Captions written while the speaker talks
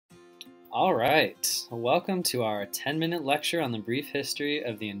All right, welcome to our 10-minute lecture on the brief history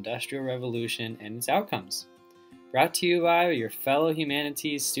of the Industrial Revolution and its outcomes. Brought to you by your fellow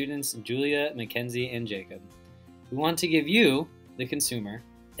Humanities students Julia, Mackenzie, and Jacob. We want to give you, the consumer,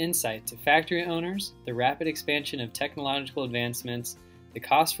 insight to factory owners, the rapid expansion of technological advancements, the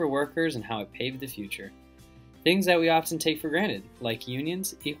cost for workers, and how it paved the future. Things that we often take for granted, like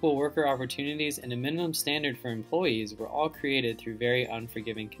unions, equal worker opportunities, and a minimum standard for employees, were all created through very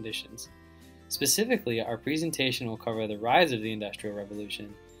unforgiving conditions. Specifically, our presentation will cover the rise of the Industrial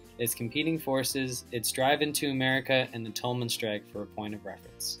Revolution, its competing forces, its drive into America, and the Tolman strike for a point of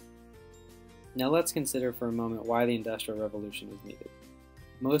reference. Now let's consider for a moment why the Industrial Revolution was needed.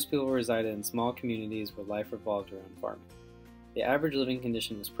 Most people resided in small communities where life revolved around farming. The average living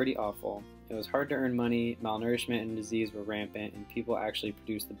condition was pretty awful. It was hard to earn money, malnourishment and disease were rampant, and people actually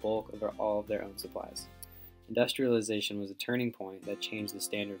produced the bulk of all of their own supplies. Industrialization was a turning point that changed the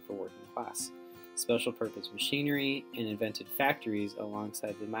standard for working class. Special purpose machinery and invented factories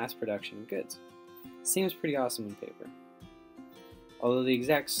alongside the mass production of goods. Seems pretty awesome on paper. Although the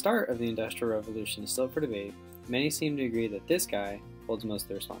exact start of the Industrial Revolution is still up for debate, many seem to agree that this guy holds most of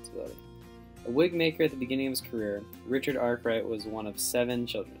the responsibility. A wig maker at the beginning of his career, Richard Arkwright was one of 7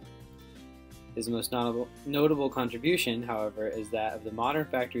 children. His most notable contribution, however, is that of the modern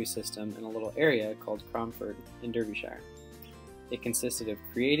factory system in a little area called Cromford in Derbyshire. It consisted of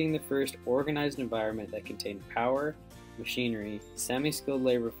creating the first organized environment that contained power, machinery, semi-skilled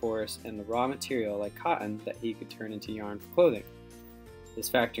labor force, and the raw material like cotton that he could turn into yarn for clothing. This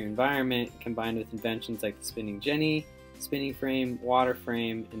factory environment, combined with inventions like the spinning jenny, spinning frame, water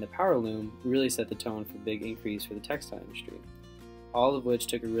frame, and the power loom, really set the tone for a big increase for the textile industry, all of which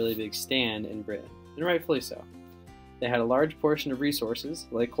took a really big stand in Britain, and rightfully so. They had a large portion of resources,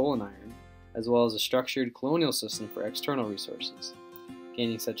 like coal and iron, as well as a structured colonial system for external resources.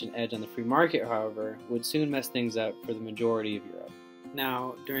 Gaining such an edge on the free market, however, would soon mess things up for the majority of Europe.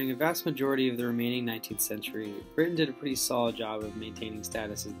 Now, during a vast majority of the remaining 19th century, Britain did a pretty solid job of maintaining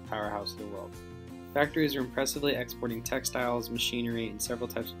status as the powerhouse of the world. Factories were impressively exporting textiles, machinery, and several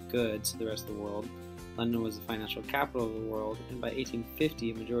types of goods to the rest of the world. London was the financial capital of the world, and by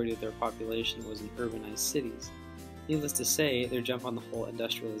 1850, a majority of their population was in urbanized cities. Needless to say, their jump on the whole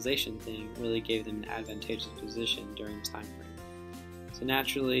industrialization thing really gave them an advantageous position during this time frame. So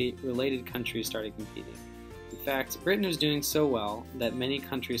naturally, related countries started competing. In fact, Britain was doing so well that many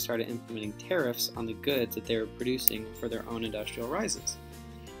countries started implementing tariffs on the goods that they were producing for their own industrial rises.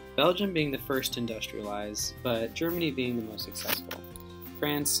 Belgium being the first to industrialize, but Germany being the most successful.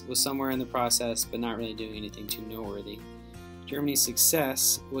 France was somewhere in the process, but not really doing anything too noteworthy. Germany's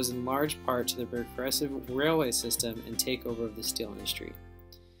success was in large part to the progressive railway system and takeover of the steel industry.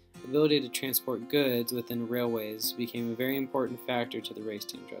 The ability to transport goods within railways became a very important factor to the race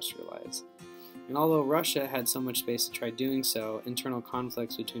to industrialize. And although Russia had so much space to try doing so, internal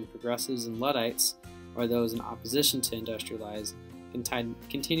conflicts between progressives and Luddites, or those in opposition to industrialize,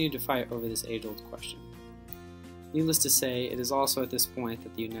 continued to fight over this age-old question. Needless to say, it is also at this point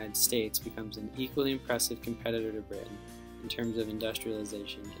that the United States becomes an equally impressive competitor to Britain in terms of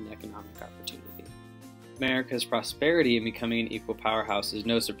industrialization and economic opportunity. America's prosperity in becoming an equal powerhouse is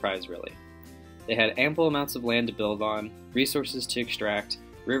no surprise, really. They had ample amounts of land to build on, resources to extract,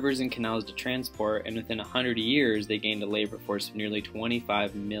 rivers and canals to transport, and within 100 years they gained a labor force of nearly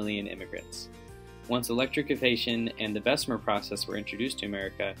 25 million immigrants. Once electrification and the Bessemer process were introduced to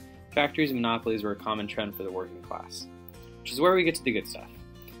America, factories and monopolies were a common trend for the working class. Which is where we get to the good stuff.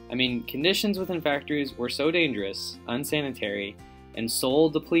 I mean, conditions within factories were so dangerous, unsanitary, and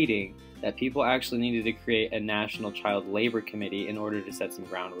soul-depleting that people actually needed to create a national child labor committee in order to set some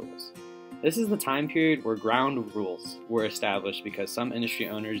ground rules. This is the time period where ground rules were established because some industry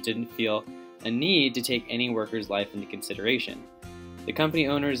owners didn't feel a need to take any worker's life into consideration. The company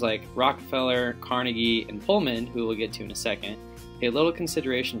owners like Rockefeller, Carnegie, and Pullman, who we'll get to in a second, paid little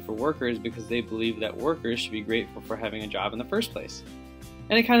consideration for workers because they believed that workers should be grateful for having a job in the first place.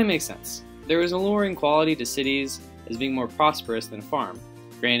 And it kind of makes sense. There was an alluring quality to cities as being more prosperous than a farm.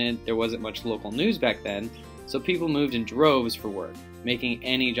 Granted, there wasn't much local news back then, so people moved in droves for work, making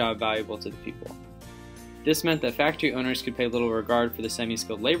any job valuable to the people. This meant that factory owners could pay little regard for the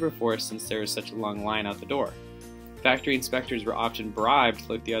semi-skilled labor force since there was such a long line out the door. Factory inspectors were often bribed to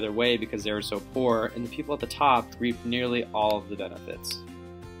look the other way because they were so poor, and the people at the top reaped nearly all of the benefits.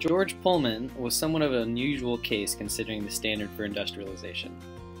 George Pullman was somewhat of an unusual case considering the standard for industrialization.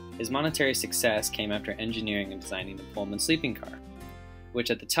 His monetary success came after engineering and designing the Pullman sleeping car, which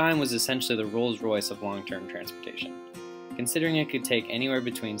at the time was essentially the Rolls-Royce of long-term transportation. Considering it could take anywhere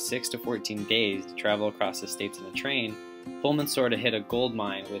between 6 to 14 days to travel across the states in a train, Pullman sort of hit a gold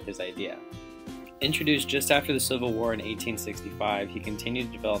mine with his idea. Introduced just after the Civil War in 1865, he continued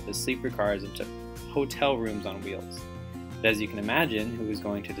to develop his sleeper cars into hotel rooms on wheels. But as you can imagine, who was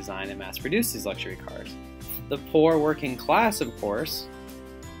going to design and mass produce these luxury cars? The poor working class, of course.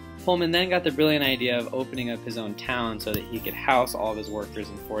 Pullman then got the brilliant idea of opening up his own town so that he could house all of his workers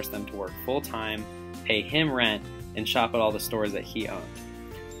and force them to work full-time, pay him rent, and shop at all the stores that he owned.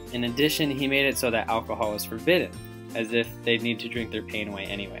 In addition, he made it so that alcohol was forbidden, as if they'd need to drink their pain away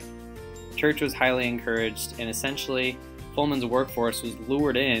anyway. Church was highly encouraged, and essentially, Pullman's workforce was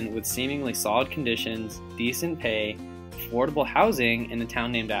lured in with seemingly solid conditions, decent pay, affordable housing, and a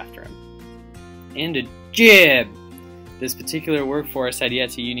town named after him. And a jib! This particular workforce had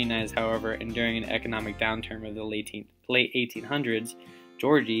yet to unionize, however, and during an economic downturn of the late 1800s,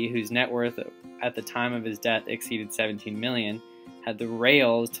 Georgie, whose net worth at the time of his death exceeded $17 million, had the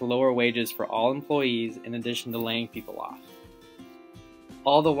rails to lower wages for all employees in addition to laying people off.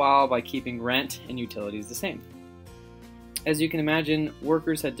 All the while by keeping rent and utilities the same. As you can imagine,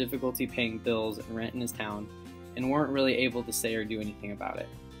 workers had difficulty paying bills and rent in his town and weren't really able to say or do anything about it.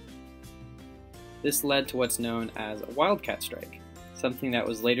 This led to what's known as a wildcat strike, something that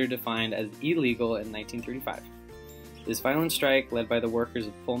was later defined as illegal in 1935. This violent strike, led by the workers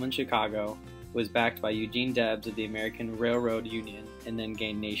of Pullman, Chicago, was backed by Eugene Debs of the American Railroad Union and then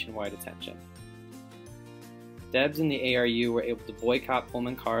gained nationwide attention. Debs and the ARU were able to boycott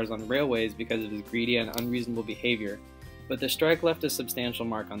Pullman cars on railways because of his greedy and unreasonable behavior, but the strike left a substantial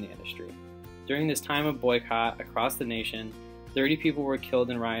mark on the industry. During this time of boycott across the nation, 30 people were killed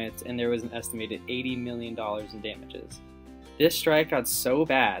in riots and there was an estimated $80 million in damages. This strike got so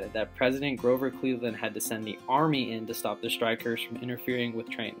bad that President Grover Cleveland had to send the army in to stop the strikers from interfering with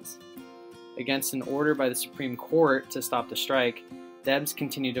trains. Against an order by the Supreme Court to stop the strike, Debs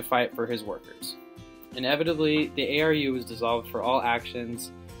continued to fight for his workers. Inevitably, the ARU was dissolved for all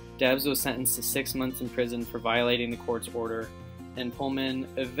actions, Debs was sentenced to 6 months in prison for violating the court's order, and Pullman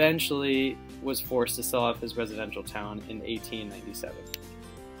eventually was forced to sell off his residential town in 1897.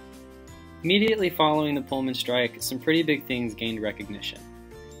 Immediately following the Pullman strike, some pretty big things gained recognition.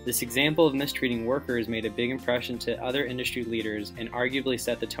 This example of mistreating workers made a big impression to other industry leaders and arguably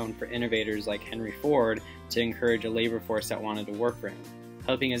set the tone for innovators like Henry Ford to encourage a labor force that wanted to work for him,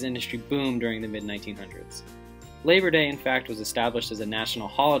 helping his industry boom during the mid-1900s. Labor Day, in fact, was established as a national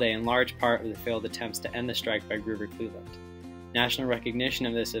holiday in large part with the failed attempts to end the strike by Grover Cleveland. National recognition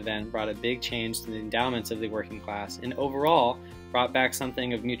of this event brought a big change to the endowments of the working class and overall brought back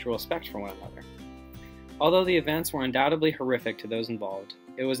something of mutual respect for one another. Although the events were undoubtedly horrific to those involved,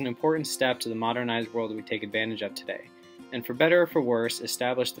 it was an important step to the modernized world we take advantage of today, and for better or for worse,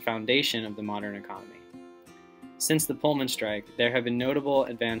 established the foundation of the modern economy. Since the Pullman strike, there have been notable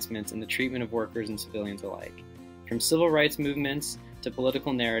advancements in the treatment of workers and civilians alike, from civil rights movements to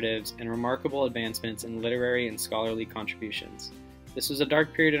political narratives and remarkable advancements in literary and scholarly contributions. This was a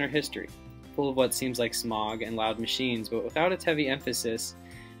dark period in our history, full of what seems like smog and loud machines, but without its heavy emphasis,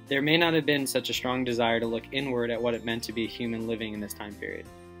 there may not have been such a strong desire to look inward at what it meant to be human living in this time period.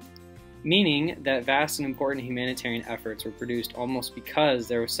 Meaning that vast and important humanitarian efforts were produced almost because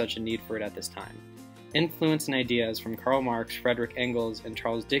there was such a need for it at this time. Influence and ideas from Karl Marx, Friedrich Engels, and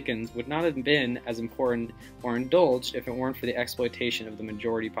Charles Dickens would not have been as important or indulged if it weren't for the exploitation of the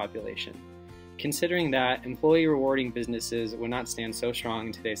majority population. Considering that, employee rewarding businesses would not stand so strong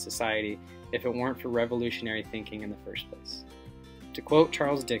in today's society if it weren't for revolutionary thinking in the first place. To quote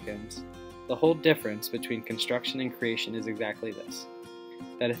Charles Dickens, "The whole difference between construction and creation is exactly this,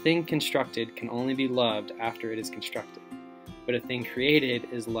 that a thing constructed can only be loved after it is constructed, but a thing created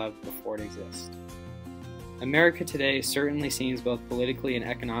is loved before it exists." America today certainly seems both politically and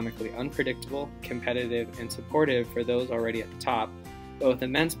economically unpredictable, competitive, and supportive for those already at the top, but with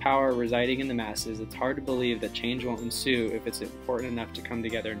immense power residing in the masses, it's hard to believe that change won't ensue if it's important enough to come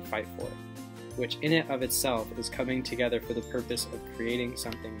together and fight for it, which in and of itself is coming together for the purpose of creating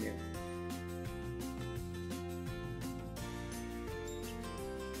something new.